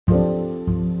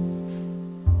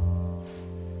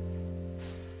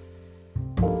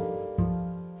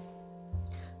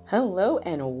Hello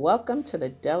and welcome to the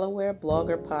Delaware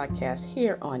Blogger Podcast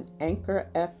here on Anchor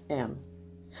FM.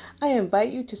 I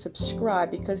invite you to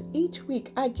subscribe because each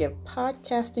week I give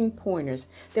podcasting pointers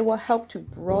that will help to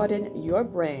broaden your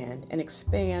brand and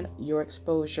expand your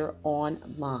exposure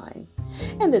online.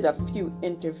 And there's a few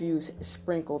interviews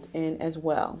sprinkled in as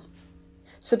well.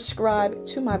 Subscribe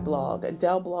to my blog,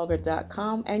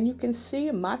 delblogger.com, and you can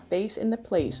see my face in the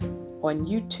place on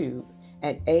YouTube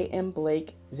at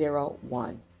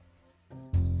amblake01.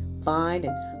 Find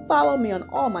and follow me on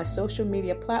all my social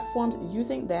media platforms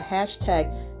using the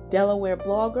hashtag Delaware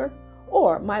Blogger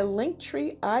or my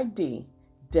Linktree ID,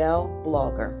 Del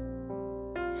Blogger.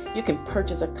 You can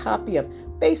purchase a copy of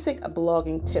Basic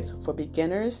Blogging Tips for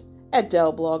Beginners at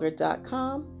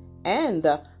delblogger.com and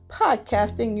the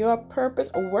Podcasting Your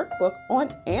Purpose workbook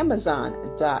on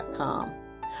amazon.com.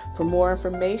 For more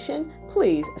information,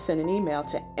 please send an email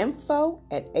to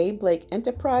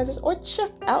info@ablakeenterprises or check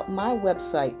out my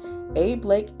website,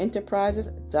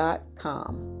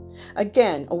 ablakeenterprises.com.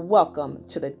 Again, welcome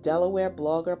to the Delaware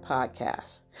Blogger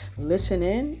Podcast. Listen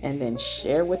in and then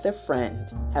share with a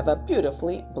friend. Have a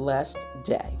beautifully blessed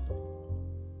day.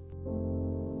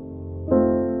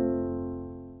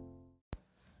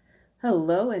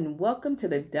 Hello and welcome to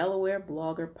the Delaware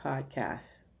Blogger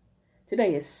Podcast.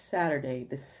 Today is Saturday,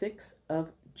 the 6th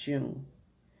of June,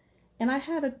 and I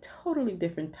had a totally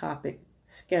different topic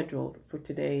scheduled for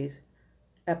today's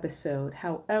episode.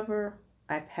 However,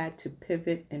 I've had to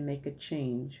pivot and make a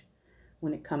change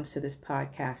when it comes to this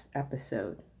podcast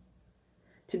episode.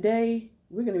 Today,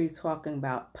 we're going to be talking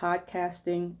about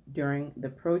podcasting during the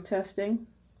protesting,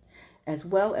 as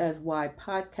well as why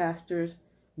podcasters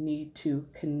need to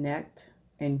connect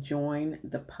and join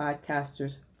the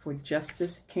Podcasters for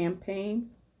Justice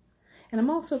campaign. And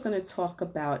I'm also going to talk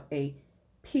about a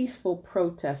peaceful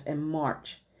protest and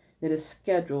march that is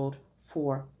scheduled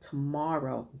for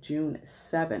tomorrow, June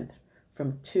 7th,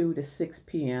 from 2 to 6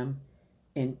 p.m.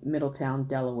 in Middletown,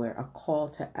 Delaware, a call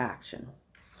to action.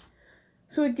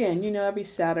 So again, every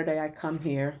Saturday I come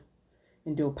here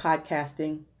and do a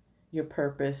Podcasting Your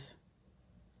Purpose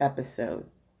episode.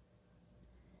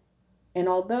 And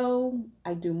although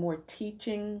I do more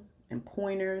teaching and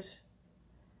pointers,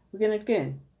 we're going to,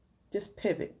 again, just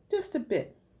pivot just a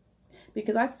bit,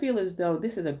 because I feel as though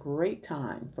this is a great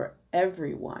time for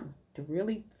everyone to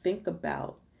really think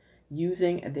about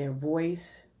using their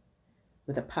voice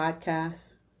with a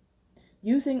podcast,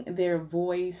 using their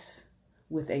voice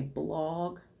with a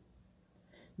blog,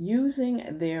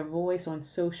 using their voice on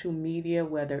social media,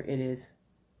 whether it is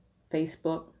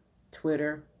Facebook,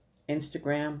 Twitter,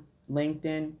 Instagram,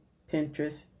 LinkedIn,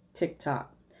 Pinterest,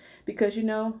 TikTok. Because,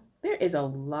 there is a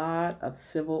lot of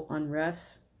civil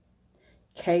unrest,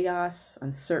 chaos,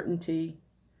 uncertainty,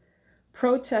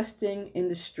 protesting in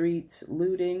the streets,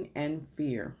 looting, and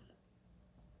fear.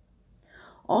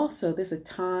 Also, there's a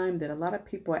time that a lot of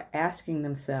people are asking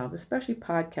themselves, especially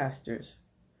podcasters,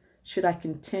 should I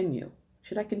continue?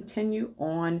 Should I continue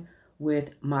on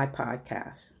with my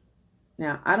podcast?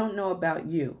 Now, I don't know about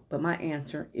you, but my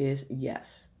answer is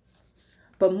yes.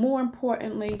 But more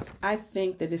importantly, I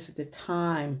think that this is the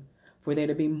time for there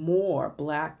to be more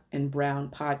Black and brown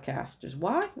podcasters.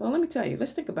 Why? Well, let me tell you.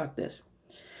 Let's think about this.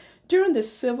 During the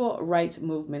civil rights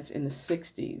movements in the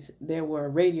 60s, there were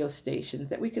radio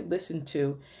stations that we could listen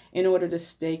to in order to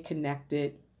stay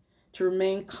connected, to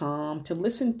remain calm, to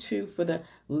listen to for the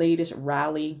latest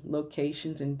rally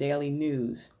locations and daily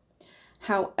news.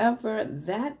 However,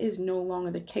 that is no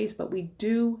longer the case, but we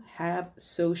do have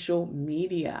social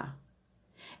media.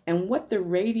 And what the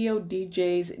radio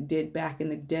DJs did back in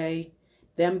the day,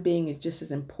 them being just as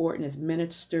important as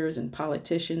ministers and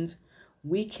politicians,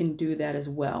 we can do that as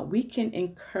well. We can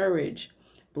encourage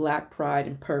Black pride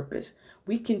and purpose.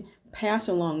 We can pass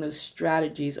along those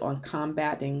strategies on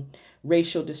combating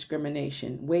racial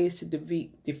discrimination, ways to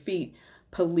defeat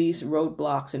police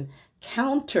roadblocks and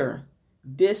counter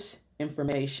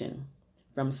disinformation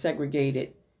from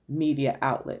segregated media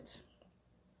outlets.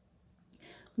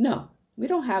 No. We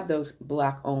don't have those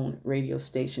Black-owned radio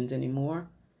stations anymore.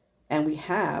 And we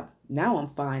have, now I'm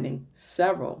finding,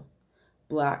 several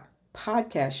Black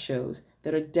podcast shows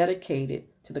that are dedicated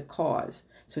to the cause.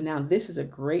 So now this is a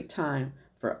great time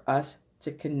for us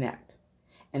to connect.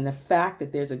 And the fact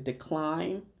that there's a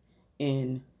decline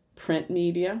in print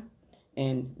media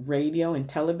and radio and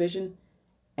television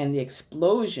and the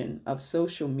explosion of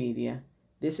social media,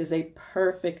 this is a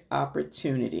perfect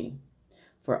opportunity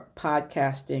for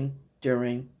podcasting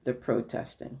during the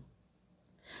protesting.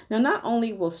 Now, not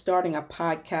only will starting a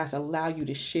podcast allow you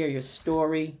to share your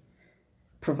story,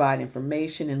 provide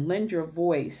information, and lend your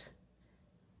voice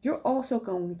you're also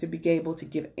going to be able to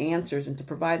give answers and to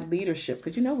provide leadership,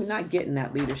 because we're not getting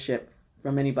that leadership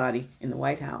from anybody in the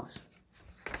White House.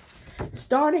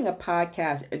 Starting a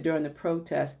podcast during the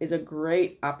protest is a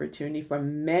great opportunity for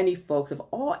many folks of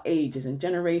all ages and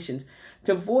generations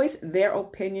to voice their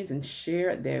opinions and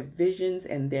share their visions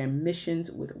and their missions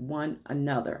with one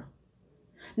another.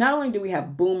 Not only do we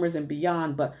have boomers and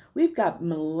beyond, but we've got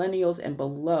millennials and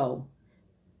below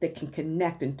that can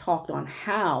connect and talk on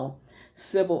how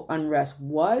civil unrest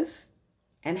was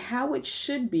and how it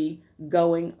should be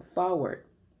going forward.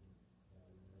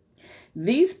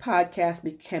 These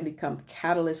podcasts can become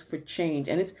catalysts for change,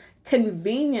 and it's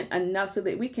convenient enough so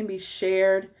that we can be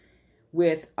shared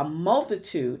with a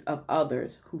multitude of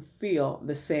others who feel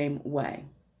the same way.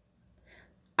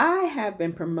 I have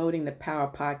been promoting the power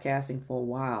of podcasting for a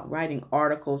while, writing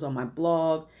articles on my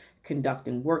blog,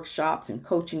 conducting workshops and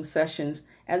coaching sessions,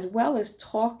 as well as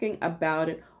talking about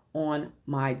it on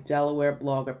my Delaware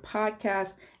Blogger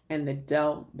podcast and the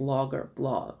Del Blogger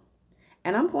blog.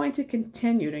 And I'm going to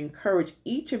continue to encourage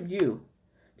each of you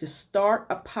to start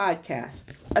a podcast,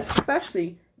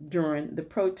 especially during the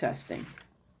protesting.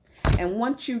 And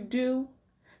once you do,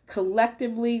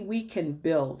 collectively we can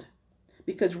build.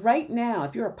 Because right now,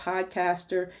 if you're a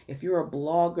podcaster, if you're a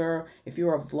blogger, if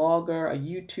you're a vlogger, a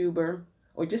YouTuber,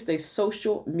 or just a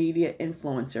social media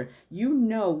influencer,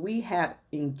 we have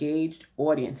engaged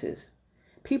audiences.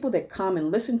 People that come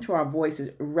and listen to our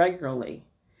voices regularly.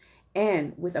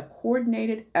 And with a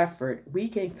coordinated effort, we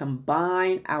can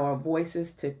combine our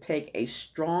voices to take a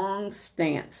strong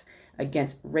stance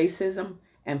against racism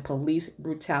and police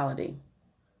brutality.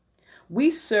 We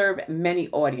serve many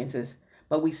audiences,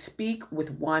 but we speak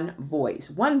with one voice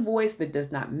that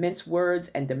does not mince words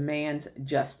and demands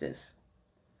justice.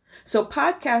 So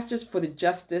Podcasters for the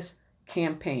Justice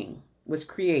campaign was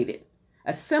created,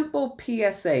 a simple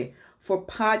PSA for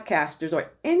podcasters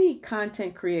or any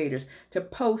content creators to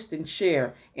post and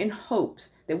share in hopes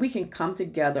that we can come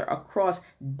together across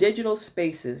digital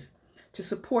spaces to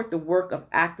support the work of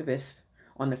activists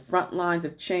on the front lines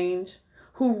of change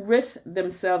who risk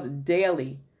themselves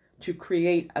daily to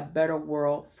create a better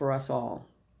world for us all.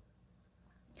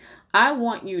 I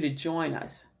want you to join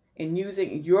us in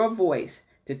using your voice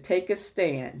to take a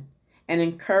stand and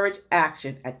encourage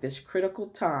action at this critical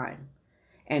time.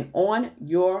 And on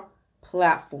your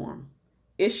platform,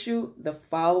 issue the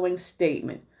following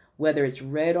statement, whether it's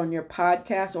read on your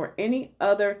podcast or any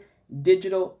other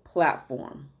digital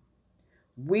platform.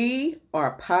 We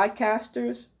are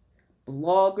podcasters,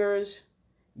 bloggers,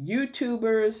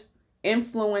 YouTubers,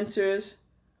 influencers,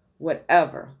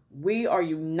 whatever. We are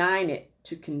united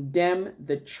to condemn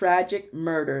the tragic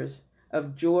murders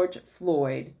of George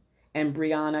Floyd and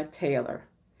Breonna Taylor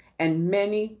and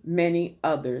many, many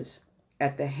others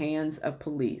at the hands of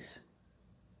police.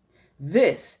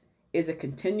 This is a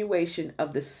continuation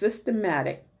of the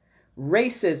systematic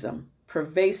racism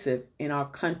pervasive in our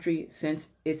country since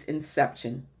its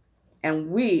inception, and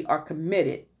we are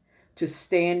committed to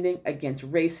standing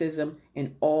against racism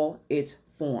in all its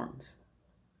forms.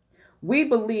 We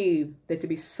believe that to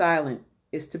be silent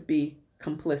is to be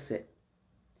complicit.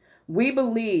 We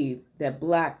believe that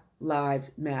Black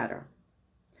lives matter.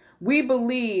 We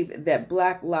believe that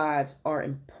Black lives are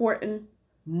important,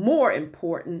 more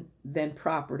important than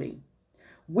property.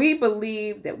 We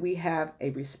believe that we have a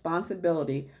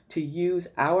responsibility to use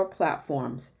our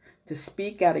platforms to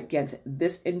speak out against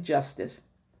this injustice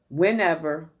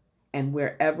whenever and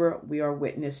wherever we are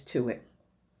witness to it.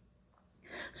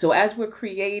 So as we're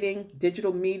creating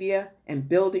digital media and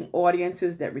building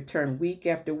audiences that return week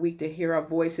after week to hear our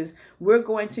voices, we're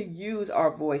going to use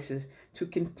our voices to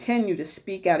continue to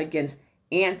speak out against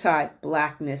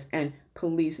anti-Blackness and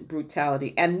police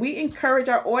brutality. And we encourage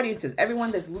our audiences,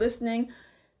 everyone that's listening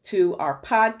to our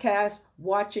podcast,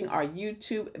 watching our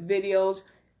YouTube videos,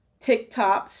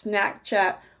 TikTok,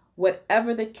 Snapchat,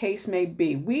 whatever the case may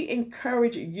be, we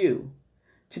encourage you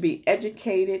to be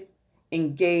educated,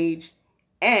 engaged,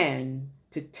 and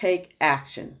to take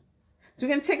action. So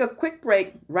we're going to take a quick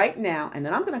break right now, and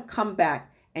then I'm going to come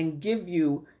back and give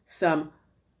you some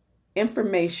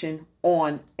information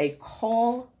on a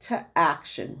call to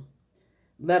action.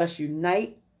 Let us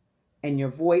unite and your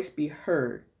voice be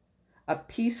heard. A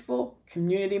peaceful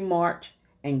community march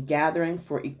and gathering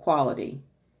for equality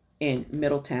in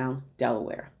Middletown,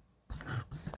 Delaware.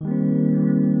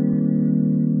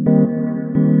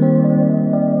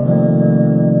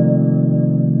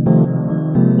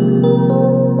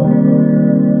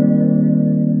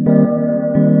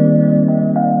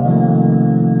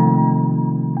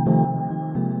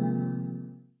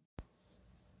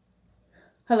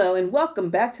 Hello and welcome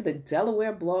back to the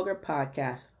Delaware Blogger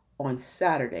Podcast on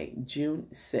Saturday, June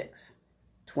 6,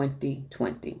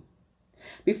 2020.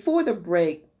 Before the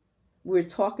break, we were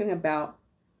talking about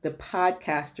the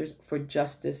Podcasters for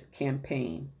Justice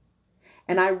campaign.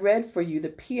 And I read for you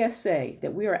the PSA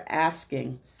that we are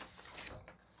asking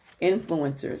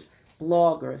influencers,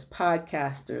 bloggers,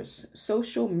 podcasters,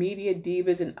 social media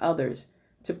divas, and others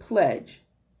to pledge.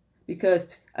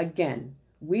 Because, again,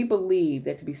 we believe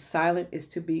that to be silent is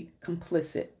to be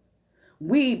complicit.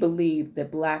 We believe that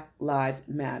Black lives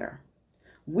matter.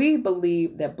 We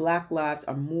believe that Black lives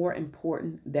are more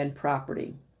important than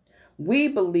property. We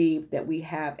believe that we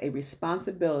have a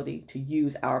responsibility to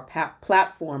use our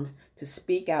platforms to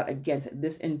speak out against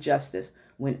this injustice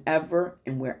whenever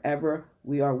and wherever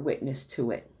we are witness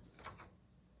to it.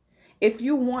 If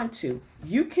you want to,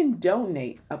 you can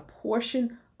donate a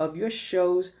portion of your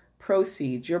show's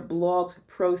proceeds, your blog's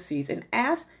proceeds, and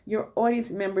ask your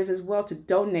audience members as well to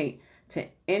donate to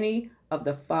any of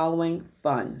the following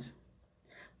funds.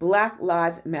 Black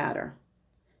Lives Matter.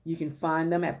 You can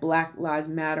find them at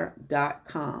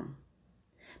blacklivesmatter.com.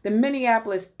 The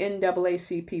Minneapolis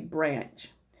NAACP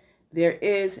branch. There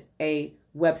is a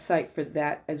website for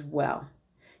that as well.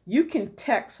 You can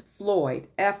text Floyd,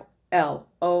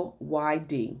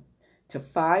 FLOYD, to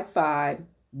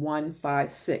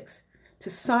 55156 to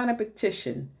sign a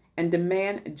petition and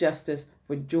demand justice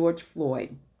for George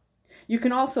Floyd. You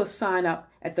can also sign up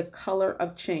at The Color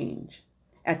of Change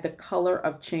at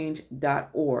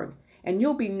thecolorofchange.org, and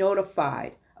you'll be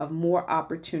notified of more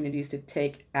opportunities to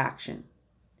take action.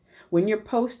 When you're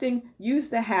posting, use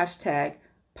the hashtag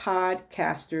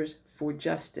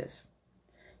PodcastersForJustice.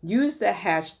 Use the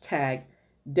hashtag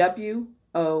WOC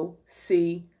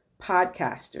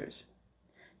Podcasters.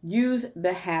 Use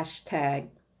the hashtag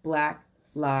Black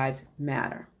Lives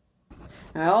Matter.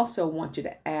 And I also want you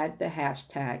to add the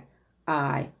hashtag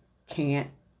I Can't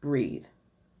Breathe.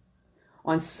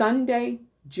 On Sunday,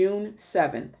 June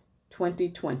 7th,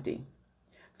 2020,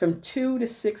 from 2 to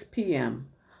 6 p.m.,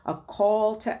 a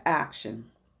call to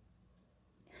action.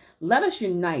 Let us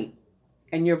unite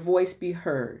and your voice be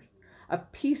heard. A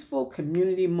peaceful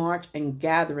community march and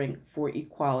gathering for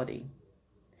equality.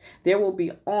 There will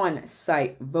be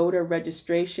on-site voter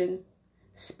registration,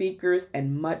 speakers,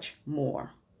 and much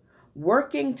more.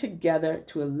 Working together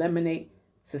to eliminate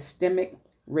systemic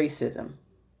racism.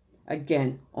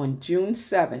 Again, on June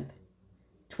 7th,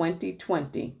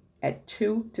 2020, at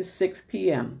 2 to 6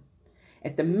 p.m.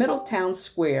 at the Middletown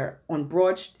Square on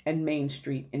Broad and Main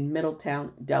Street in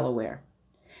Middletown, Delaware.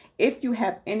 If you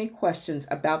have any questions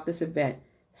about this event,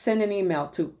 send an email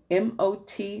to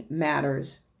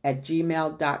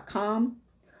motmatters@gmail.com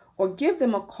or give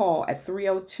them a call at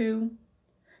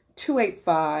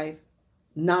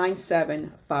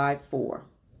 302-285-9754.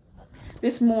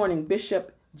 This morning,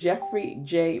 Bishop Jeffrey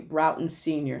J. Broughton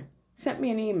Sr. sent me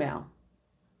an email.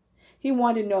 He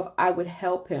wanted to know if I would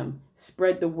help him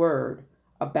spread the word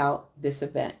about this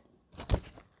event.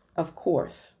 Of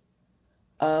course.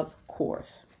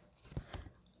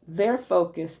 Their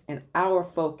focus and our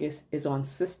focus is on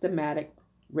systematic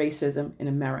racism in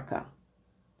America.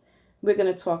 We're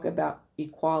going to talk about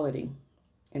equality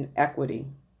and equity.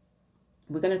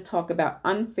 We're going to talk about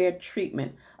unfair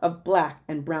treatment of Black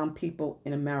and brown people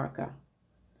in America.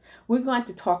 We're going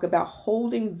to talk about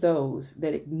holding those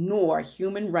that ignore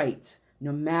human rights,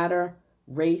 no matter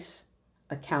race,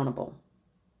 accountable.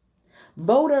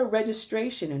 Voter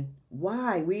registration and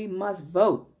why we must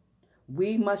vote.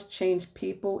 We must change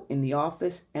people in the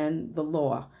office and the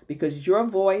law because your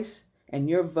voice and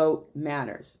your vote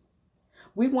matters.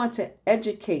 We want to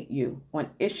educate you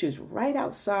on issues right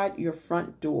outside your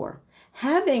front door,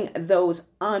 having those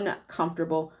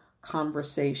uncomfortable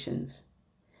conversations.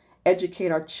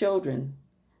 Educate our children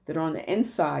that are on the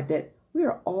inside that we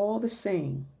are all the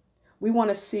same. We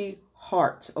want to see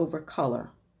hearts over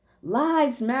color.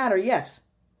 Lives matter, yes,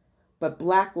 but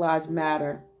Black Lives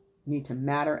Matter need to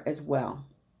matter as well.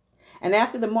 And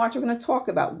after the march, we're going to talk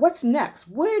about what's next.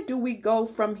 Where do we go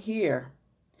from here?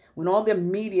 When all the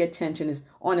media attention is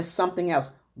on to something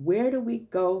else, where do we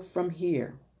go from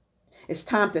here? It's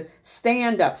time to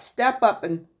stand up, step up,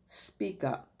 and speak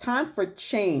up. Time for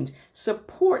change.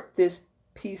 Support this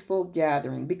peaceful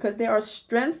gathering because there are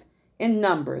strength in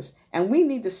numbers, and we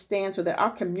need to stand so that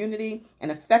our community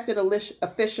and affected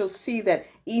officials see that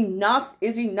enough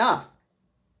is enough.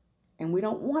 And we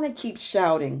don't want to keep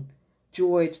shouting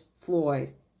George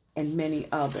Floyd and many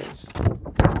others.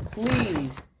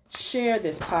 Please share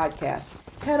this podcast.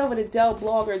 Head over to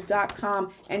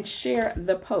delblogger.com and share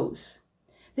the post.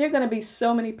 There are going to be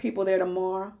so many people there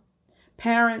tomorrow.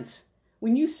 Parents,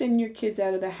 when you send your kids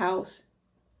out of the house,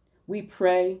 We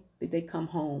pray that they come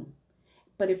home.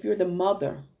 But if you're the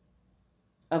mother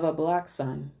of a black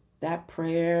son, that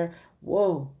prayer,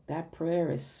 that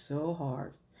prayer is so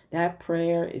hard. That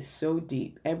prayer is so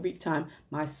deep. Every time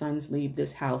my sons leave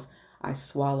this house, I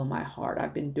swallow my heart.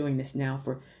 I've been doing this now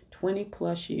for 20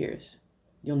 plus years.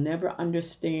 You'll never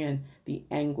understand the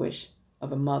anguish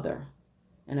of a mother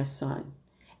and a son.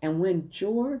 And when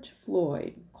George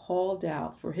Floyd called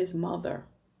out for his mother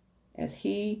as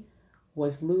he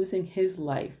was losing his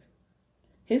life,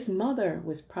 his mother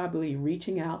was probably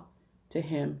reaching out to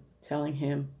him, telling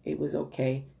him it was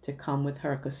okay to come with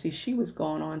her, because see, she was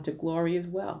going on to glory as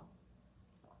well.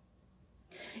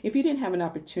 If you didn't have an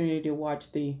opportunity to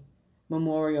watch the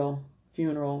memorial,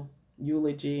 funeral,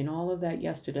 eulogy, and all of that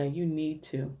yesterday, you need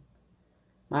to.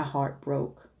 My heart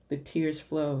broke. The tears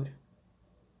flowed.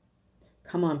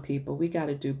 Come on, people, we got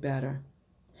to do better.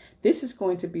 This is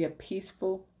going to be a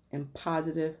peaceful and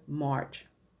positive march.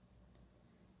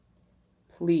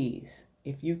 Please,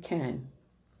 if you can,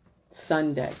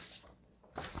 Sunday,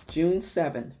 June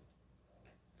 7th,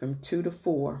 from 2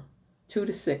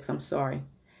 to 6,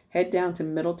 head down to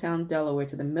Middletown, Delaware,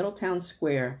 to the Middletown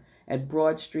Square at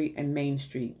Broad Street and Main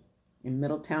Street in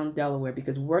Middletown, Delaware,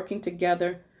 because working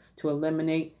together to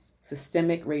eliminate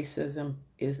systemic racism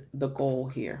is the goal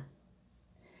here.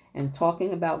 And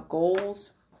talking about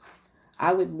goals,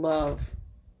 I would love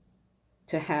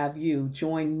to have you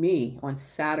join me on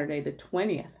Saturday the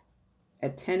 20th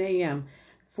at 10 a.m.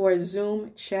 for a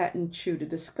Zoom chat and chew to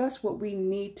discuss what we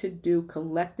need to do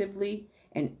collectively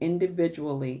and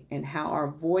individually, and how our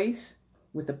voice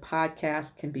with the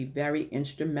podcast can be very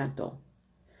instrumental.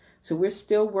 So we're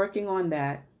still working on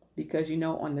that, because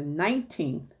on the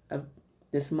 19th of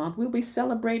this month, we'll be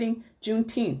celebrating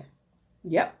Juneteenth.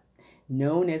 Yep,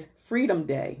 known as Freedom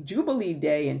Day, Jubilee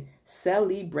Day, and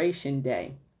Celebration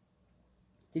Day.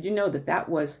 Did you know that that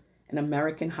was an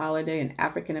American holiday, an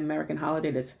African American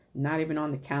holiday that's not even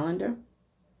on the calendar?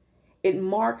 It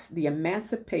marks the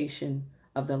emancipation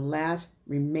of the last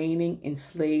remaining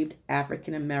enslaved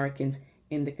African Americans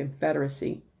in the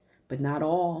Confederacy. But not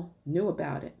all knew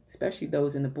about it, especially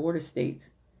those in the border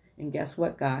states. And guess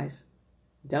what, guys?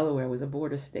 Delaware was a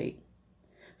border state.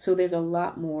 So there's a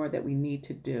lot more that we need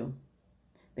to do.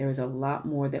 There is a lot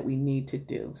more that we need to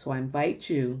do. So I invite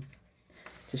you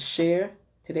to share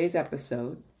today's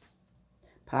episode,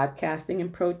 Podcasting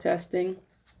and Protesting,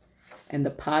 and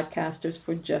the Podcasters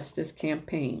for Justice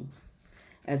campaign,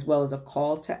 as well as a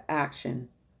call to action,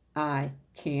 I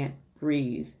Can't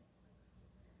Breathe.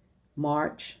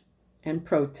 March and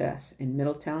protest in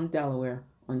Middletown, Delaware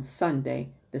on Sunday,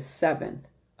 the 7th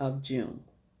of June.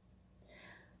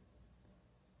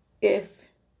 If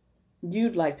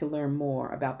you'd like to learn more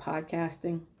about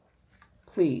podcasting,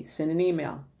 please send an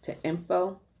email to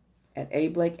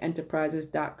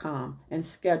info@ablakeenterprises.com and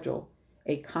schedule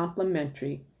a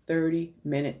complimentary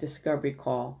 30-minute discovery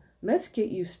call. Let's get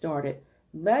you started.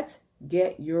 Let's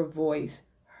get your voice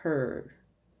heard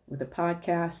with a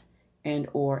podcast and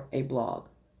or a blog.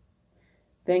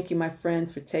 Thank you, my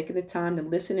friends, for taking the time to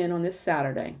listen in on this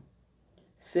Saturday,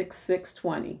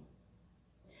 6/6/20.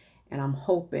 And I'm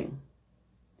hoping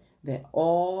that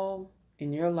all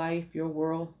in your life, your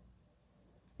world,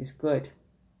 is good.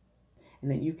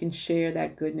 And that you can share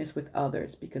that goodness with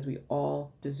others, because we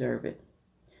all deserve it.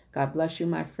 God bless you,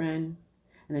 my friend.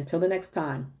 And until the next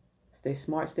time, stay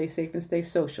smart, stay safe, and stay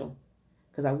social,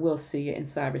 because I will see you in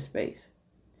cyberspace.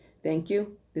 Thank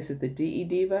you. This is the DE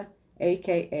Diva,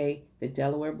 a.k.a. the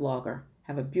Delaware Blogger.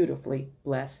 Have a beautifully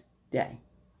blessed day.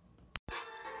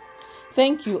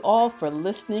 Thank you all for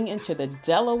listening into the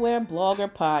Delaware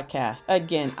Blogger Podcast.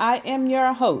 Again, I am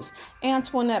your host,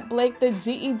 Antoinette Blake, the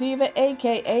DE Diva,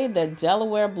 a.k.a. the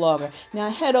Delaware Blogger. Now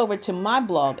head over to my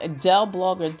blog at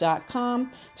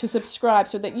delblogger.com to subscribe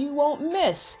so that you won't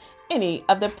miss any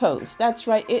of the posts. That's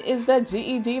right, it is the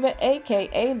DE Diva,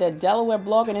 a.k.a. the Delaware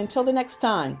Blogger. And until the next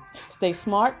time, stay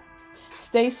smart,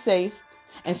 stay safe,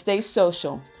 and stay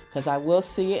social, because I will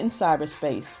see you in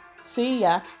cyberspace. See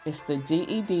ya. It's the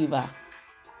DE Diva.